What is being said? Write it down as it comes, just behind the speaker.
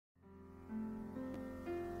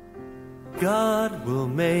God will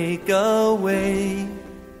make a way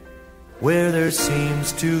where there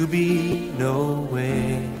seems to be no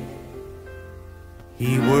way.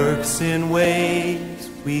 He works in ways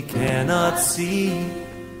we cannot see.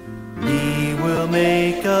 He will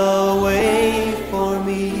make a way for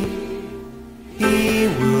me. He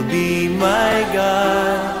will be my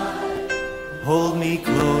God, hold me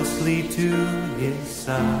closely to His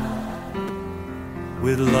side,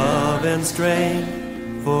 with love and strength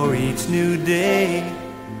for each new day.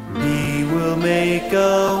 He will make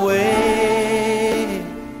a way.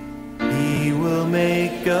 He will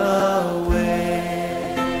make a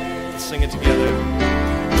way. Let's sing it together.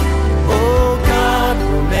 Oh, God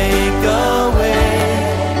will make a way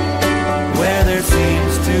where there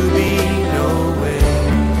seems to be no way.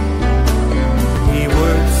 He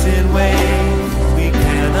works in ways we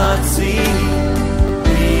cannot see.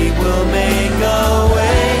 He will make a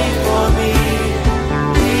way for me.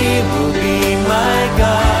 He will be my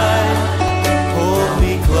God, hold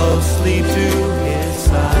me closely to His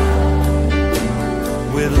side,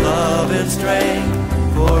 with love and strength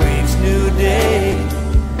for each new day.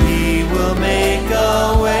 He will make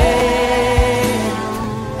a way.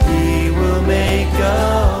 He will make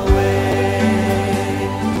a way.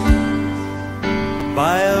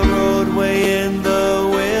 By a roadway in the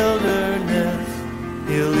wilderness,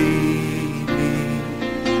 He'll lead me.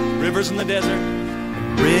 Rivers in the desert.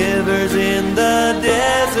 Rivers in the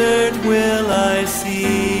desert will I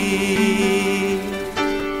see.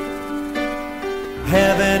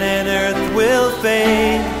 Heaven and earth will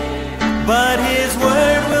fade, but His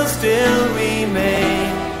word will still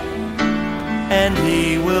remain, and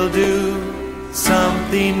He will do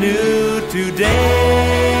something new today.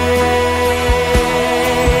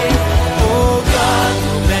 Oh, God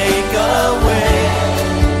will make a way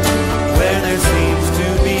where there seems to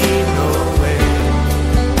be no way.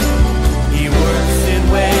 He works in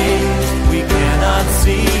ways we cannot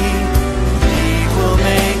see. He will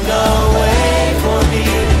make a way for me.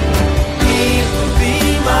 He will be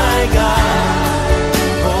my God,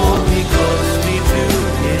 hold me closely to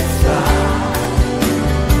His side,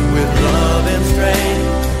 with love and strength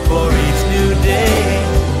for each new day.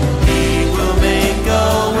 He will make a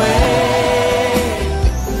way.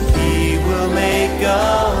 He will make a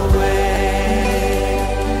way.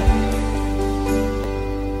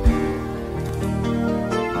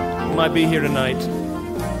 You might be here tonight.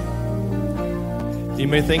 You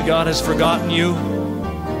may think God has forgotten you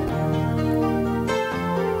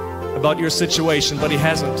about your situation, but He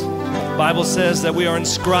hasn't. The Bible says that we are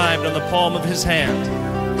inscribed on the palm of His hand.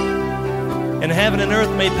 And heaven and earth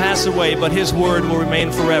may pass away, but His word will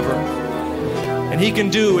remain forever. And He can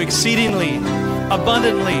do exceedingly,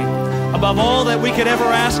 abundantly, above all that we could ever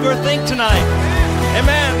ask or think tonight.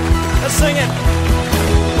 Amen. Let's sing it.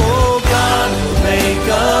 Oh, God will make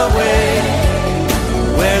a way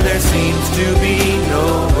where there seems to be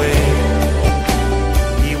no